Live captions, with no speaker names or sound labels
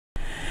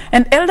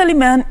And elderly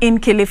men in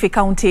Kilifi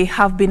County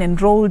have been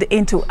enrolled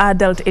into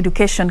adult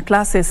education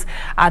classes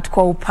at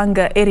Kwa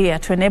Upanga area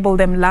to enable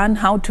them learn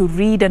how to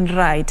read and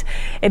write.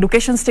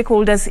 Education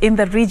stakeholders in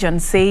the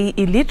region say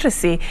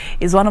illiteracy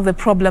is one of the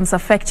problems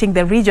affecting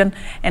the region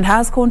and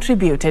has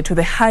contributed to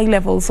the high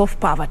levels of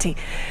poverty.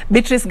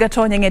 Beatrice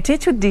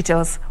Gatonyengetich with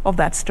details of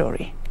that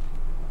story.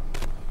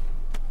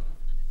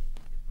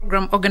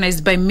 Program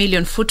organized by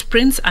Million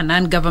Footprints, a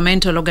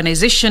non-governmental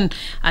organization,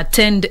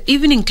 attend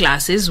evening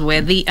classes where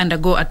they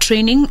undergo a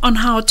training on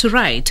how to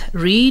write,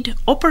 read,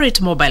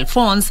 operate mobile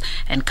phones,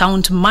 and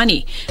count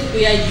money.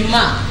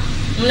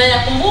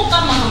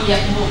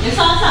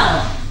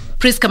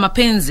 Priska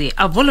Mapenzi,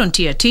 a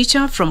volunteer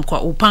teacher from Kwa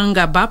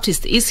Upanga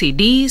Baptist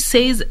ECD,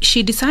 says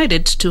she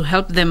decided to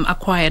help them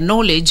acquire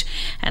knowledge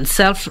and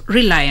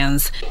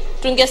self-reliance.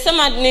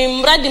 Tungesema ni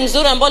mradi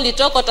mzuri ambao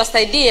litoko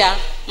utasaidia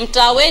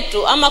mtaa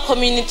wetu ama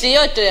community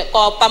yote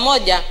kwa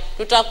pamoja.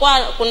 Tutakuwa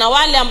kuna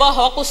wale ambao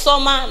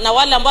hawakusoma na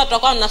wale ambao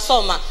tutakuwa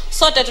tunasoma.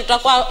 Sote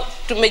tutakuwa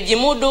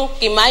tumejimudu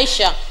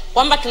kimaisha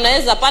kwamba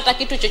tunaweza pata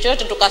kitu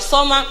chochote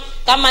tukasoma.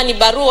 Kama ni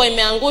barua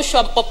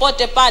imeangushwa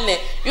popote pale,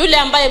 yule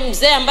ambaye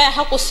mzee ambaye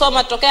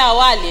hakusoma tokea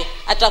awali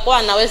atakuwa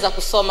anaweza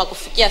kusoma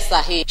kufikia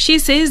sahihi. She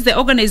says the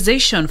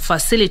organization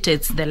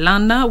facilitates the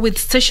learner with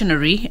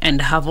stationery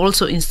and have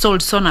also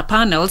installed solar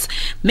panels,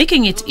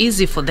 making it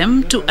easy for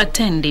them to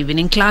attend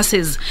evening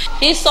classes.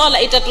 Hii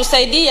sola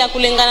itatusaidia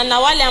kulingana na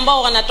wale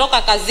ambao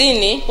wanatoka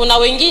kazini. Kuna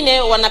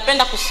wengine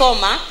wanapenda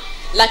kusoma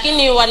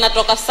lakini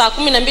wanatoka saa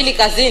 12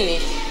 kazini,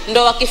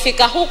 ndo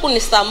wakifika huku ni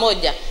saa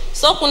 1.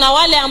 So kuna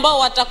wale ambao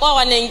watakuwa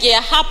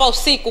wanaingia hapa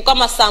usiku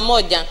kama saa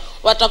 1,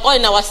 watakuwa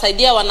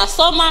inawasaidia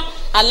wanasoma,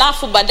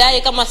 alafu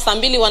baadaye kama saa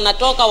 2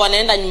 wanatoka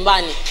wanaenda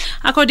nyumbani.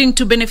 According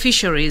to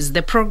beneficiaries,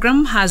 the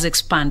program has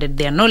expanded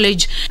their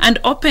knowledge and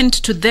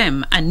opened to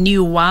them a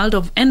new world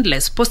of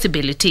endless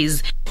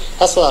possibilities.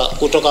 Hasa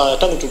kutoka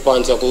tangu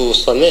tupoanza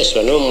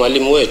kusomeshwa na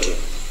mwalimu wetu,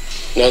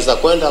 naweza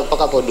kwenda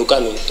mpaka hapo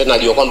dukani tena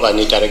najua kwamba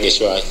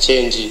nitaregeshwa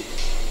change.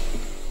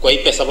 Kwa hii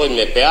pesa ambayo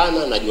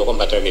nimepeana najua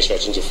kwamba nitaregeshwa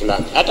change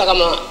fulani. Hata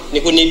kama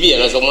nikunibia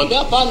naweza kumwambia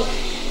hapana.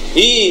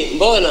 Hii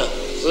mbona?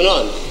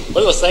 Unaona?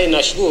 Kwa hiyo sasa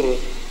nashukuru.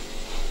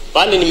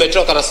 Pale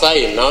nimetoka na sasa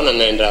naona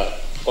naenda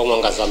kwa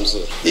mwangaza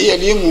mzuri. Hii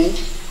elimu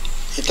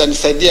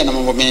itanisaidia na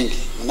mambo mengi.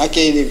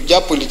 Manake ili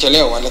japo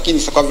ilichelewa lakini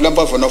sasa kwa vile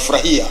ambavyo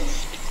nafurahia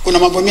kuna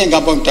mambo mengi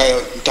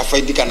ambayo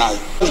nitafaidika nayo.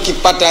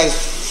 Nikipata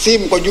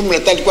simu kwa jumla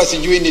talikuwa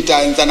sijui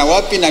nitaanza na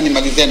wapi na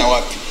nimalize na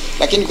wapi.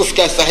 Lakini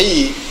kufikia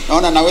sahihi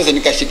naona naweza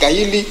nikashika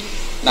hili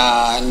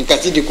na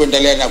nikazidi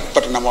kuendelea na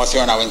kupata na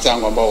mawasiliano na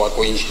wenzangu ambao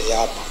wako nje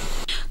hapa.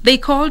 They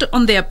called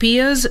on their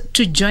peers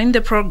to join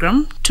the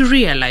program to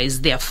realize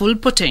their full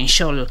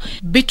potential.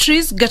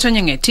 Beatrice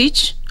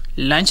Gatonyengetich,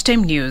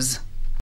 Lunchtime News.